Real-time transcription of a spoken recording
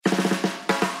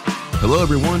Hello,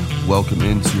 everyone. Welcome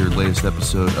into your latest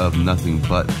episode of Nothing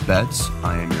But Bets.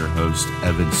 I am your host,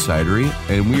 Evan Sidery,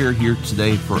 and we are here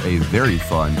today for a very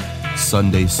fun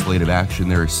Sunday slate of action.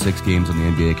 There are 6 games on the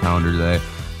NBA calendar today,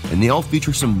 and they all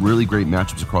feature some really great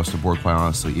matchups across the board, quite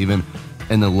honestly. Even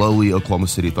in the lowly Oklahoma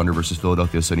City Thunder versus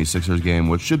Philadelphia 76ers game,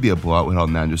 which should be a blowout. We'll hit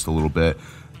on that in just a little bit.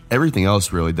 Everything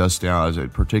else really does stand out as a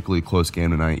particularly close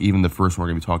game tonight. Even the first one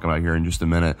we're going to be talking about here in just a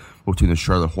minute, between the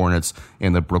Charlotte Hornets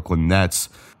and the Brooklyn Nets.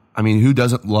 I mean, who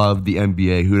doesn't love the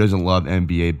NBA? Who doesn't love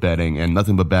NBA betting? And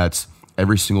Nothing But Bets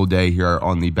every single day here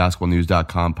on the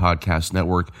basketballnews.com podcast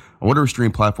network, on whatever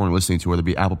stream platform you're listening to, whether it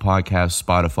be Apple Podcasts,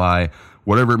 Spotify,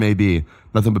 whatever it may be.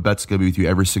 Nothing But Bets is going to be with you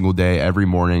every single day, every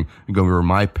morning, and go over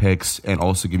my picks and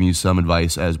also giving you some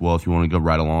advice as well if you want to go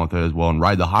ride along with it as well. And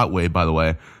ride the hot wave, by the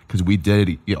way, because we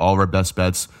did get all of our best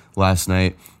bets last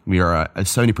night. We are at a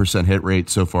 70% hit rate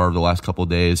so far over the last couple of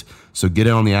days. So get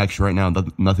in on the action right now,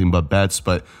 Nothing But Bets.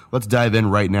 But let's dive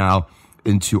in right now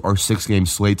into our 6-game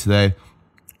slate today.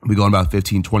 We go in about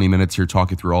 15, 20 minutes here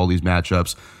talking through all these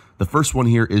matchups. The first one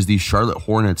here is the Charlotte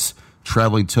Hornets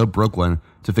traveling to Brooklyn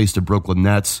to face the Brooklyn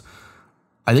Nets.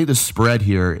 I think the spread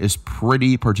here is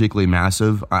pretty particularly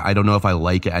massive. I don't know if I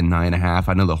like it at 9.5.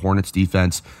 I know the Hornets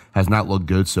defense has not looked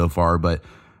good so far, but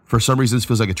for some reason, this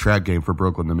feels like a trap game for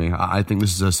Brooklyn to me. I think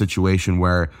this is a situation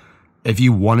where if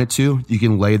you wanted to, you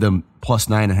can lay them plus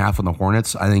 9.5 on the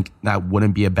Hornets. I think that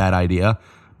wouldn't be a bad idea.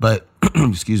 But,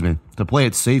 excuse me, to play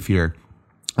it safe here,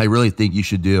 I really think you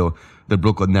should do the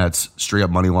Brooklyn Nets straight up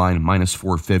money line, minus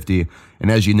 450.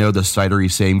 And as you know, the Sidery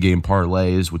same game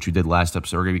parlays, which we did last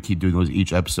episode, we're going to keep doing those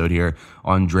each episode here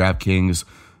on DraftKings.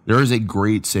 There is a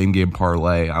great same game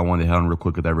parlay I want to hit on real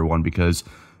quick with everyone because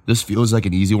this feels like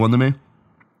an easy one to me.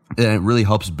 And it really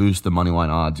helps boost the money line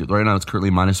odds. Right now, it's currently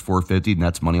minus 450,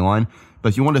 Nets money line.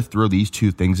 But if you want to throw these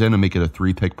two things in and make it a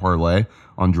 3-pick parlay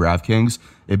on DraftKings,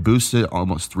 it boosts it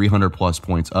almost 300 plus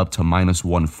points up to minus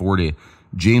 140.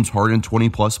 James Harden, 20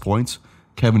 plus points.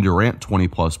 Kevin Durant, 20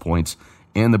 plus points.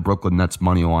 And the Brooklyn Nets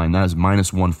money line. That is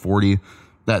minus 140.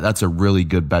 That's a really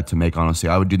good bet to make, honestly.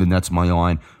 I would do the Nets money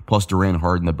line plus Durant and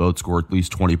Harden. They both scored at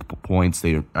least 20 points.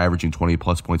 They're averaging 20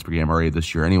 plus points per game already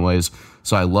this year anyways.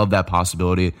 So I love that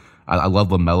possibility. I love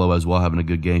LaMelo as well, having a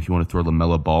good game. If you want to throw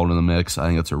LaMelo Ball into the mix, I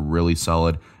think that's a really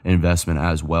solid investment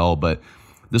as well. But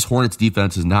this Hornets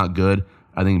defense is not good.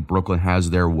 I think Brooklyn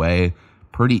has their way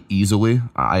pretty easily.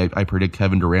 I predict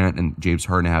Kevin Durant and James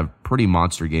Harden to have pretty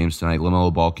monster games tonight.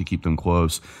 LaMelo Ball could keep them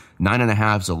close.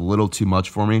 9.5 is a little too much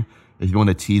for me. If you want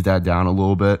to tease that down a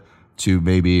little bit to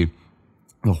maybe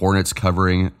the Hornets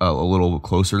covering a little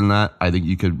closer than that, I think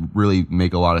you could really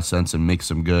make a lot of sense and make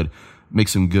some good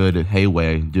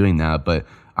hayway doing that. But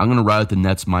I'm going to ride with the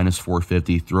Nets minus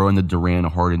 450, throw in the Durant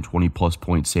Harden 20-plus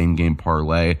point same-game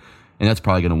parlay, and that's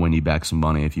probably going to win you back some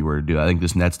money if you were to do it. I think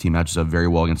this Nets team matches up very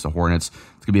well against the Hornets.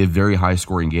 It's going to be a very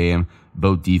high-scoring game.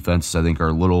 Both defenses, I think, are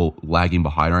a little lagging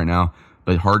behind right now.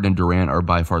 But Harden and Durant are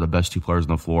by far the best two players on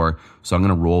the floor. So I'm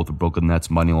going to roll with the Brooklyn Nets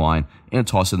money line and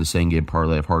toss in the same game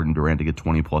parlay of Harden and Durant to get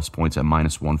 20-plus points at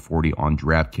minus 140 on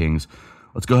DraftKings.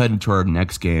 Let's go ahead into our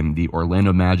next game, the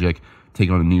Orlando Magic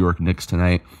taking on the New York Knicks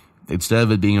tonight. Instead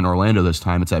of it being in Orlando this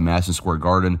time, it's at Madison Square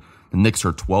Garden. The Knicks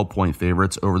are 12-point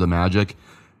favorites over the Magic.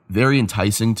 Very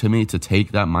enticing to me to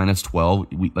take that minus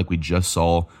 12. Like we just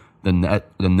saw the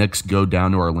Knicks go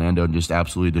down to Orlando and just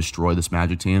absolutely destroy this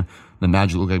Magic team. The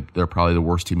Magic look like they're probably the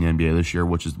worst team in the NBA this year,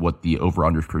 which is what the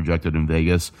over-under is projected in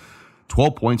Vegas.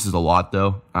 12 points is a lot,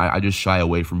 though. I just shy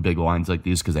away from big lines like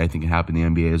these because anything can happen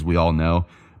in the NBA, as we all know.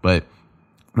 But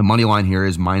the money line here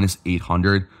is minus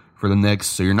 800 for the Knicks,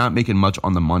 so you're not making much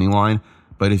on the money line.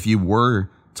 But if you were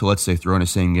to, let's say, throw in a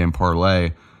same-game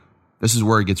parlay, this is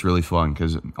where it gets really fun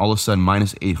because all of a sudden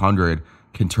minus 800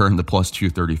 can turn to plus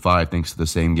 235 thanks to the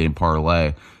same-game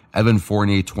parlay. Evan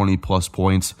Fournier, 20-plus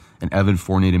points, and Evan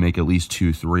Fournier to make at least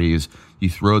 2 threes. You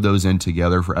throw those in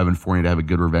together for Evan Fournier to have a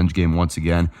good revenge game once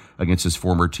again against his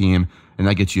former team, and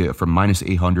that gets you from minus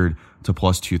 800 to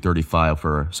plus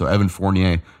 235 so Evan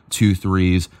Fournier, 2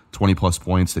 threes, 20-plus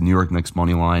points, the New York Knicks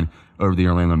money line over the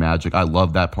Orlando Magic. I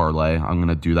love that parlay. I'm going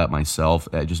to do that myself.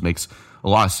 It just makes a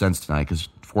lot of sense tonight because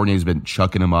Fournier's been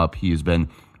chucking him up. He has been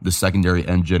the secondary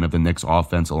engine of the Knicks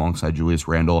offense alongside Julius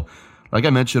Randle. Like I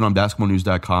mentioned on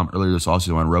basketballnews.com earlier this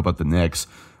offseason when I wrote about the Knicks,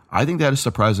 I think that is a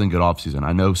surprisingly good offseason.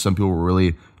 I know some people were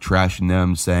really trashing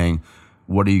them, saying,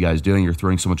 what are you guys doing? You're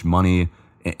throwing so much money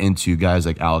into guys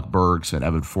like Alec Burks and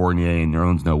Evan Fournier and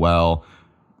Nerlens Noel,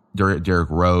 Derrick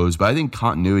Rose. But I think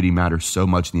continuity matters so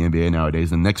much in the NBA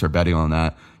nowadays. The Knicks are betting on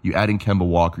that. You add in Kemba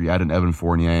Walker, you add in Evan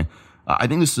Fournier. I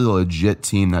think this is a legit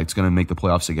team that's going to make the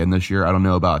playoffs again this year. I don't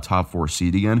know about a top 4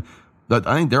 seed again,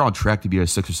 I think they're on track to be a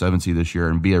 6 or 7 seed this year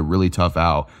and be a really tough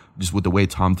out. Just with the way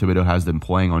Tom Thibodeau has them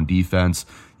playing on defense.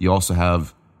 You also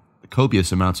have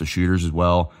copious amounts of shooters as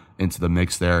well into the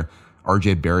mix there.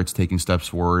 RJ Barrett's taking steps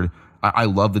forward. I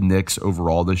love the Knicks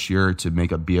overall this year to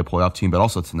be a playoff team, but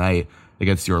also tonight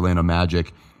against the Orlando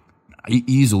Magic.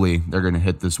 Easily, they're going to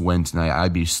hit this win tonight.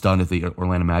 I'd be stunned if the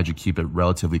Orlando Magic keep it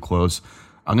relatively close.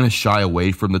 I'm going to shy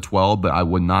away from the 12, but I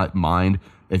would not mind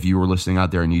if you were listening out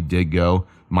there and you did go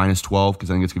minus 12, because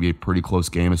I think it's going to be a pretty close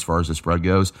game as far as the spread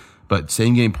goes. But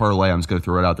same game parlay, I'm just going to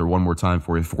throw it out there one more time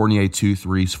for you. Fournier 2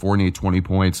 threes, Fournier 20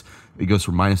 points. It goes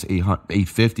from minus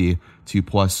 850 to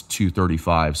plus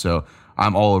 235. So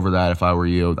I'm all over that if I were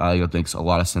you. I think it makes a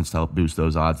lot of sense to help boost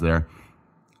those odds there.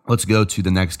 Let's go to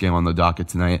the next game on the docket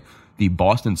tonight. The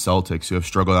Boston Celtics, who have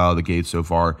struggled out of the gate so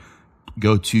far,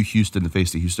 go to Houston to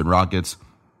face the Houston Rockets.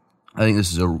 I think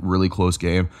this is a really close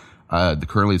game.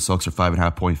 Currently, the Celtics are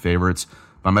 5.5 point favorites.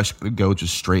 I'm actually going to go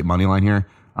just straight money line here.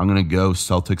 I'm going to go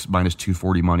Celtics minus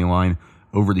 240 money line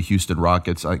over the Houston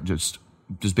Rockets. Just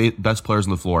best players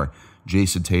on the floor.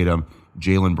 Jason Tatum,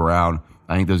 Jaylen Brown.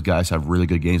 I think those guys have really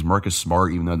good games. Marcus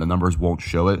Smart, even though the numbers won't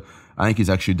show it, I think he's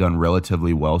actually done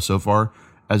relatively well so far.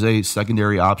 As a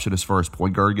secondary option as far as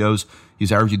point guard goes,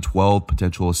 he's averaging 12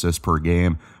 potential assists per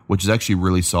game, which is actually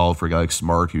really solid for a guy like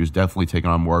Smart, who's definitely taken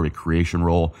on more of a creation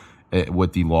role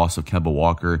with the loss of Kemba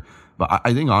Walker. But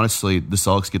I think, honestly, the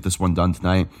Celtics get this one done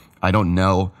tonight. I don't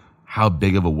know how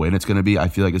big of a win it's going to be. I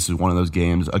feel like this is one of those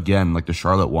games, again, like the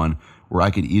Charlotte one, where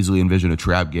I could easily envision a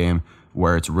trap game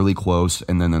where it's really close,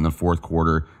 and then in the fourth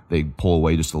quarter, they pull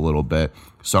away just a little bit.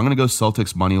 So I'm going to go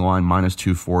Celtics money line minus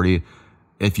 240.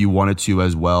 If you wanted to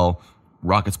as well,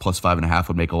 Rockets plus 5.5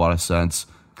 would make a lot of sense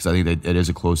because I think that it is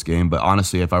a close game. But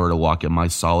honestly, if I were to lock in my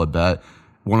solid bet,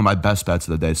 one of my best bets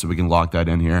of the day, so we can lock that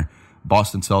in here,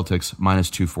 Boston Celtics minus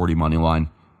 240 money line.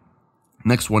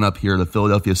 Next one up here, the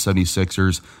Philadelphia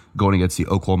 76ers going against the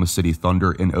Oklahoma City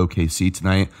Thunder in OKC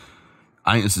tonight.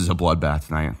 I think this is a bloodbath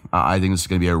tonight. I think this is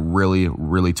going to be a really,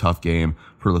 really tough game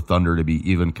for the Thunder to be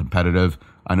even competitive.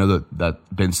 I know that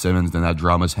Ben Simmons and that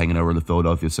drama is hanging over the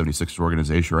Philadelphia 76ers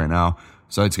organization right now,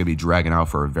 so it's going to be dragging out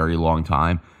for a very long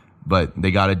time. But they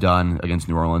got it done against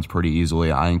New Orleans pretty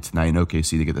easily. I think tonight in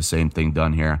OKC to get the same thing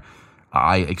done here.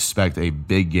 I expect a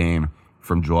big game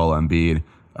from Joel Embiid.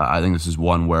 I think this is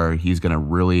one where he's going to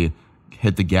really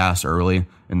hit the gas early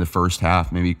in the first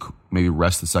half, maybe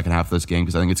rest the second half of this game,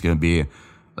 because I think it's going to be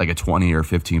like a 20 or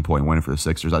 15 point win for the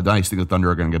Sixers. I think the Thunder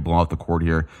are going to get blown off the court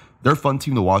here. They're a fun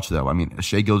team to watch, though. I mean,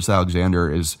 Shai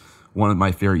Gilgeous-Alexander is one of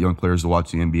my favorite young players to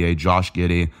watch in the NBA. Josh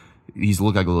Giddey, he's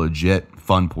looked like a legit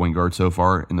fun point guard so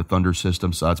far in the Thunder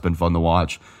system, so that's been fun to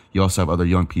watch. You also have other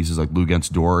young pieces like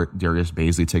Luguentz Dort, Darius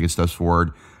Bazley taking steps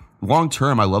forward. Long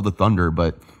term, I love the Thunder,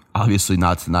 but obviously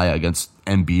not tonight against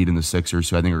Embiid and the Sixers,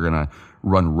 who I think are going to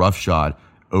run roughshod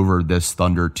over this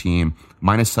Thunder team.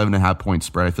 Minus 7.5 point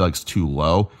spread, I feel like it's too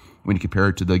low when you compare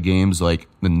it to the games like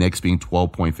the Knicks being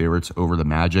 12 point favorites over the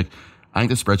Magic. I think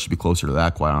the spread should be closer to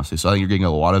that, quite honestly. So I think you're getting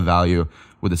a lot of value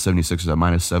with the 76ers at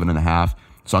minus 7.5.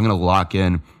 So I'm going to lock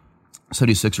in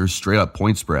 76ers straight up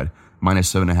point spread,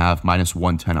 minus 7.5, minus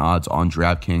 110 odds on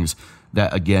DraftKings.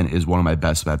 That, again, is one of my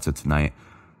best bets of tonight.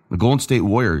 The Golden State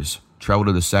Warriors travel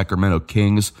to the Sacramento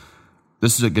Kings.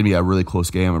 This is going to be a really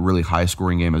close game, a really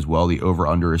high-scoring game as well. The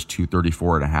over-under is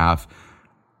 234.5.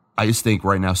 I just think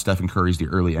right now Stephen Curry's the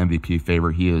early MVP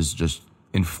favorite. He is just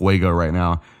in fuego right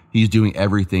now. He's doing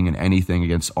everything and anything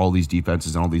against all these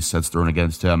defenses and all these sets thrown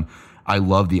against him. I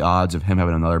love the odds of him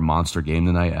having another monster game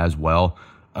tonight as well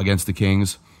against the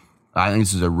Kings. I think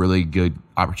this is a really good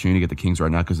opportunity to get the Kings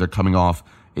right now because they're coming off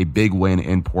a big win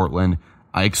in Portland.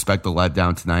 I expect a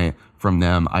letdown tonight from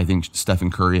them. I think Stephen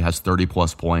Curry has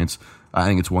 30-plus points. I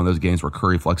think it's one of those games where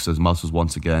Curry flexes his muscles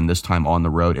once again, this time on the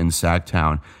road in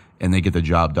Sacktown, and they get the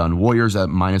job done. Warriors at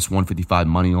minus 155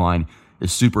 money line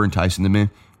is super enticing to me.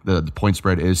 The point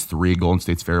spread is 3. Golden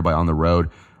State's fair by on the road.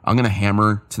 I'm going to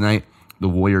hammer tonight the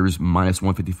Warriors minus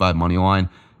 155 money line.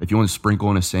 If you want to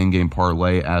sprinkle in a same-game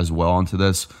parlay as well onto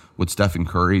this with Stephen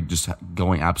Curry just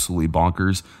going absolutely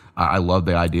bonkers, I love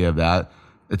the idea of that.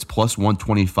 It's plus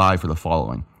 125 for the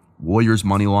following. Warriors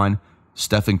money line,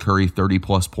 Stephen Curry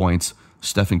 30-plus points,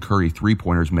 Stephen Curry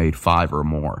three-pointers made 5 or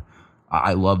more.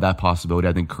 I love that possibility.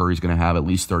 I think Curry's going to have at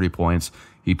least 30 points.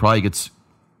 He probably gets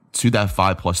to that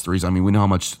 5+ threes. I mean, we know how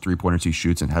much three-pointers he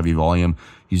shoots in heavy volume.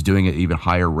 He's doing it at even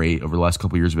higher rate over the last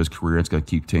couple of years of his career. It's going to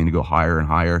keep continuing to go higher and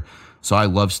higher. So I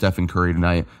love Stephen Curry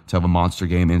tonight to have a monster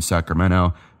game in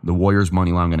Sacramento. The Warriors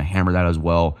money line, I'm going to hammer that as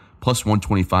well. Plus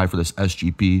 125 for this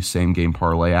SGP same game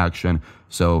parlay action.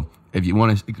 So if you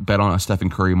want to bet on a Stephen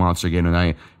Curry monster game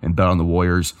tonight and bet on the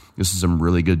Warriors, this is some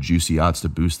really good juicy odds to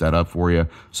boost that up for you.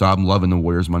 So I'm loving the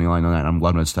Warriors money line on that. I'm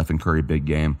loving a Stephen Curry big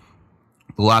game.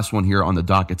 The last one here on the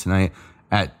docket tonight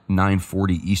at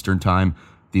 9:40 Eastern time,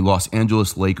 the Los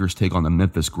Angeles Lakers take on the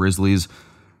Memphis Grizzlies.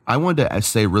 I wanted to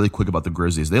say really quick about the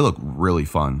Grizzlies. They look really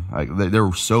fun.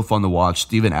 They're so fun to watch.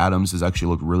 Steven Adams has actually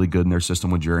looked really good in their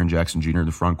system with Jaren Jackson Jr. in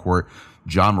the front court.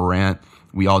 John Morant,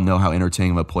 we all know how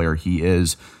entertaining of a player he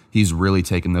is. He's really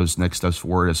taken those next steps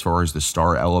forward as far as the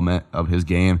star element of his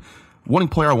game. One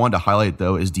player I wanted to highlight,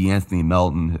 though, is DeAnthony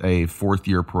Melton, a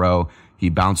fourth-year pro. He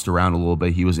bounced around a little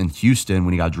bit. He was in Houston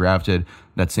when he got drafted.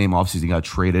 That same offseason, he got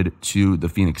traded to the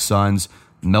Phoenix Suns.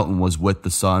 Melton was with the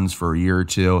Suns for a year or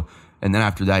two. And then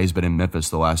after that, he's been in Memphis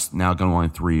the last, now going on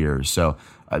 3 years. So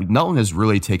Melton has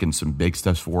really taken some big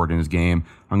steps forward in his game.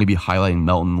 I'm going to be highlighting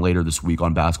Melton later this week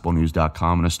on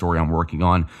basketballnews.com in a story I'm working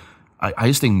on. I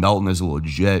just think Melton is a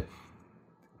legit,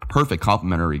 perfect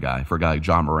complimentary guy for a guy like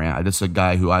John Morant. This is a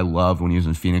guy who I loved when he was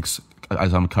in Phoenix,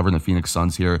 as I'm covering the Phoenix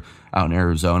Suns here out in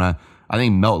Arizona. I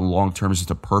think Melton long-term is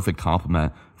just a perfect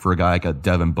complement for a guy like a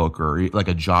Devin Booker, or like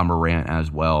a John Morant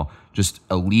as well. Just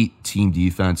elite team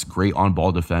defense, great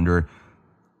on-ball defender,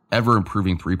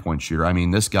 ever-improving three-point shooter. I mean,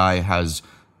 this guy has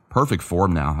perfect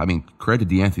form now. I mean, credit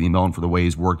to DeAnthony Melton for the way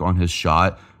he's worked on his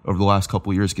shot over the last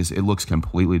couple of years, because it looks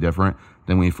completely different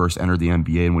than when he first entered the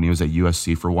NBA and when he was at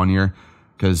USC for 1 year.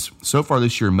 Because so far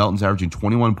this year, Melton's averaging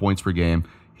 21 points per game.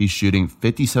 He's shooting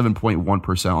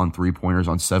 57.1% on three-pointers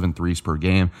on 7 threes per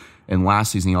game. And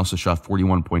last season, he also shot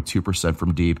 41.2%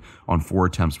 from deep on 4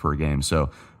 attempts per game. So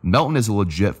Melton is a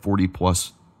legit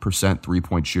 40+%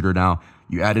 three-point shooter now.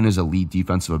 You add in his elite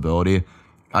defensive ability.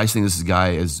 I just think this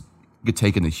guy is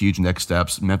taking the huge next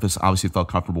steps. Memphis obviously felt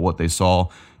comfortable with what they saw.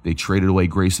 They traded away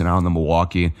Grayson Allen to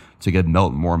Milwaukee to get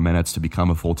Melton more minutes to become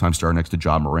a full-time starter next to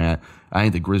John Morant. I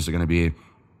think the Grizzlies are going to be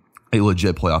a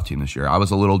legit playoff team this year. I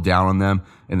was a little down on them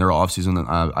in their offseason.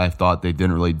 I thought they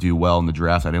didn't really do well in the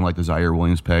draft. I didn't like the Zaire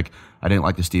Williams pick. I didn't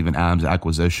like the Steven Adams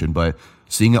acquisition. But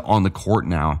seeing it on the court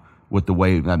now with the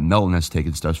way that Melton has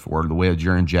taken steps forward, the way that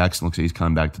Jaren Jackson looks like he's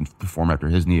coming back to perform after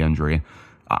his knee injury,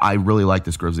 I really like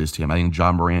this Grizzlies team. I think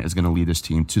John Morant is going to lead this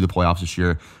team to the playoffs this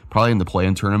year, probably in the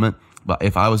play-in tournament. But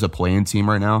if I was a play-in team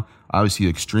right now, I would see an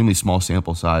extremely small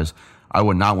sample size. I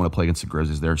would not want to play against the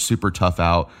Grizzlies. They're super tough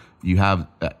out. You have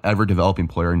an ever-developing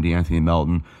player in DeAnthony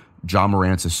Melton. John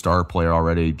Morant's a star player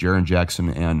already. Jaren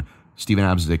Jackson and Steven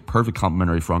Adams is a perfect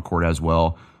complementary front court as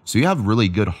well. So you have really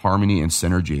good harmony and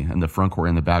synergy in the front court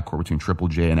and the back court between Triple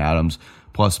J and Adams,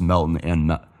 plus Melton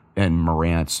and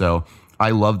Morant. So I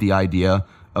love the idea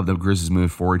of the Grizzlies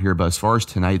move forward here. But as far as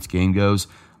tonight's game goes,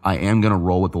 I am going to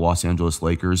roll with the Los Angeles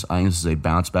Lakers. I think this is a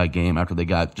bounce-back game after they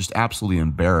got just absolutely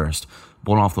embarrassed,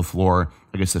 blown off the floor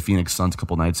against the Phoenix Suns a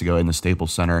couple nights ago in the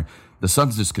Staples Center. The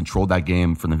Suns just controlled that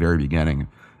game from the very beginning.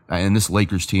 And this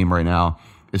Lakers team right now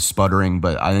is sputtering,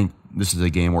 but I think this is a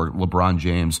game where LeBron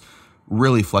James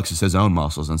really flexes his own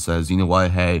muscles and says, you know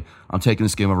what, hey, I'm taking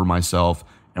this game over myself,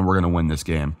 and we're going to win this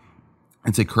game.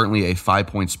 It's currently a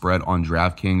 5-point spread on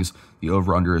DraftKings. The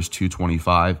over-under is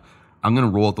 225. I'm going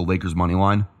to roll at the Lakers money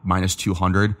line, minus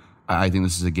 200. I think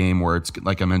this is a game where it's,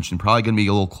 like I mentioned, probably going to be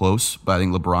a little close, but I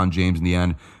think LeBron James in the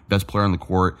end, best player on the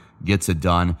court, gets it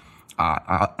done.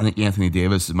 I think Anthony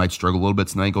Davis might struggle a little bit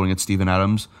tonight going against Steven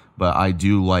Adams, but I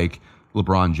do like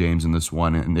LeBron James in this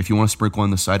one. And if you want to sprinkle in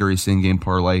the side racing game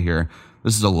parlay here,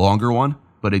 this is a longer one,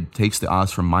 but it takes the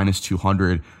odds from minus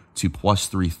 200 to plus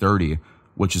 330,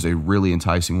 which is a really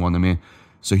enticing one to me.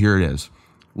 So here it is.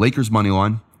 Lakers money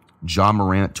line, John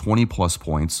Morant 20+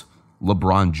 points,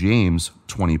 LeBron James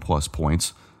 20+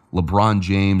 points, LeBron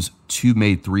James 2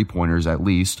 made 3-pointers at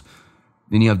least.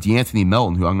 Then you have DeAnthony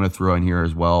Melton, who I'm going to throw in here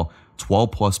as well,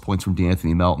 12+ points from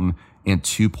DeAnthony Melton and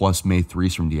 2+ made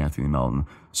threes from DeAnthony Melton.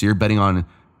 So you're betting on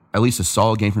at least a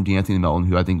solid game from DeAnthony Melton,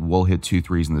 who I think will hit 2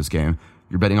 threes in this game.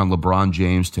 You're betting on LeBron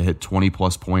James to hit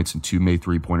 20+ points and 2 made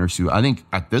 3-pointers. So I think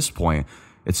at this point,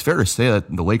 it's fair to say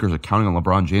that the Lakers are counting on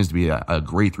LeBron James to be a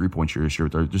great 3-point shooter this year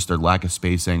with their lack of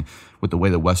spacing, with the way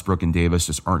that Westbrook and Davis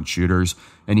just aren't shooters.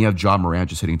 And you have John Morant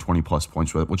just hitting 20+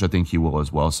 points, which I think he will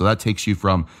as well. So that takes you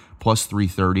from plus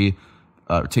 330,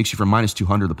 takes you from minus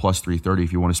 200 to plus 330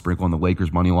 if you want to sprinkle on the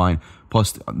Lakers money line,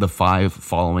 plus the 5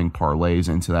 following parlays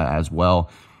into that as well.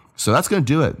 So that's going to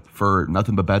do it for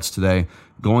Nothing But Bets today.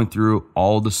 Going through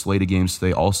all the slate of games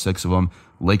today, all 6 of them.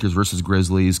 Lakers versus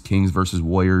Grizzlies, Kings versus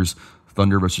Warriors,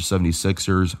 Thunder versus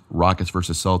 76ers, Rockets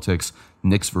versus Celtics,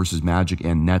 Knicks versus Magic,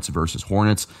 and Nets versus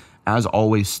Hornets. As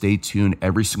always, stay tuned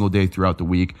every single day throughout the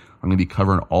week. I'm going to be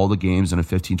covering all the games in a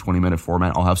 15-20 minute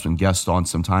format. I'll have some guests on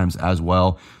sometimes as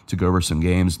well to go over some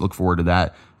games. Look forward to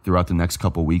that. throughout the next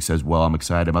couple weeks as well. I'm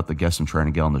excited about the guests I'm trying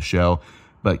to get on the show.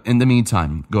 But in the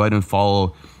meantime, go ahead and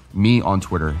follow me on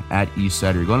Twitter at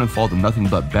eSaturday. Go ahead and follow the Nothing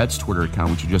But Bets Twitter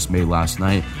account, which you just made last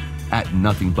night, at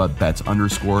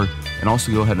NothingButBets_. And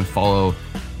also go ahead and follow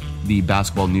the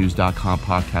basketballnews.com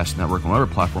podcast network on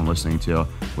whatever platform you're listening to,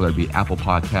 whether it be Apple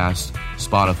Podcasts,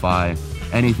 Spotify,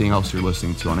 anything else you're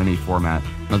listening to on any format.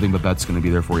 Nothing But Bets is going to be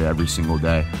there for you every single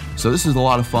day. So this is a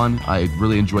lot of fun. I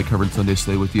really enjoy covering Sunday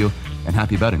Slate with you, and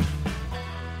happy betting.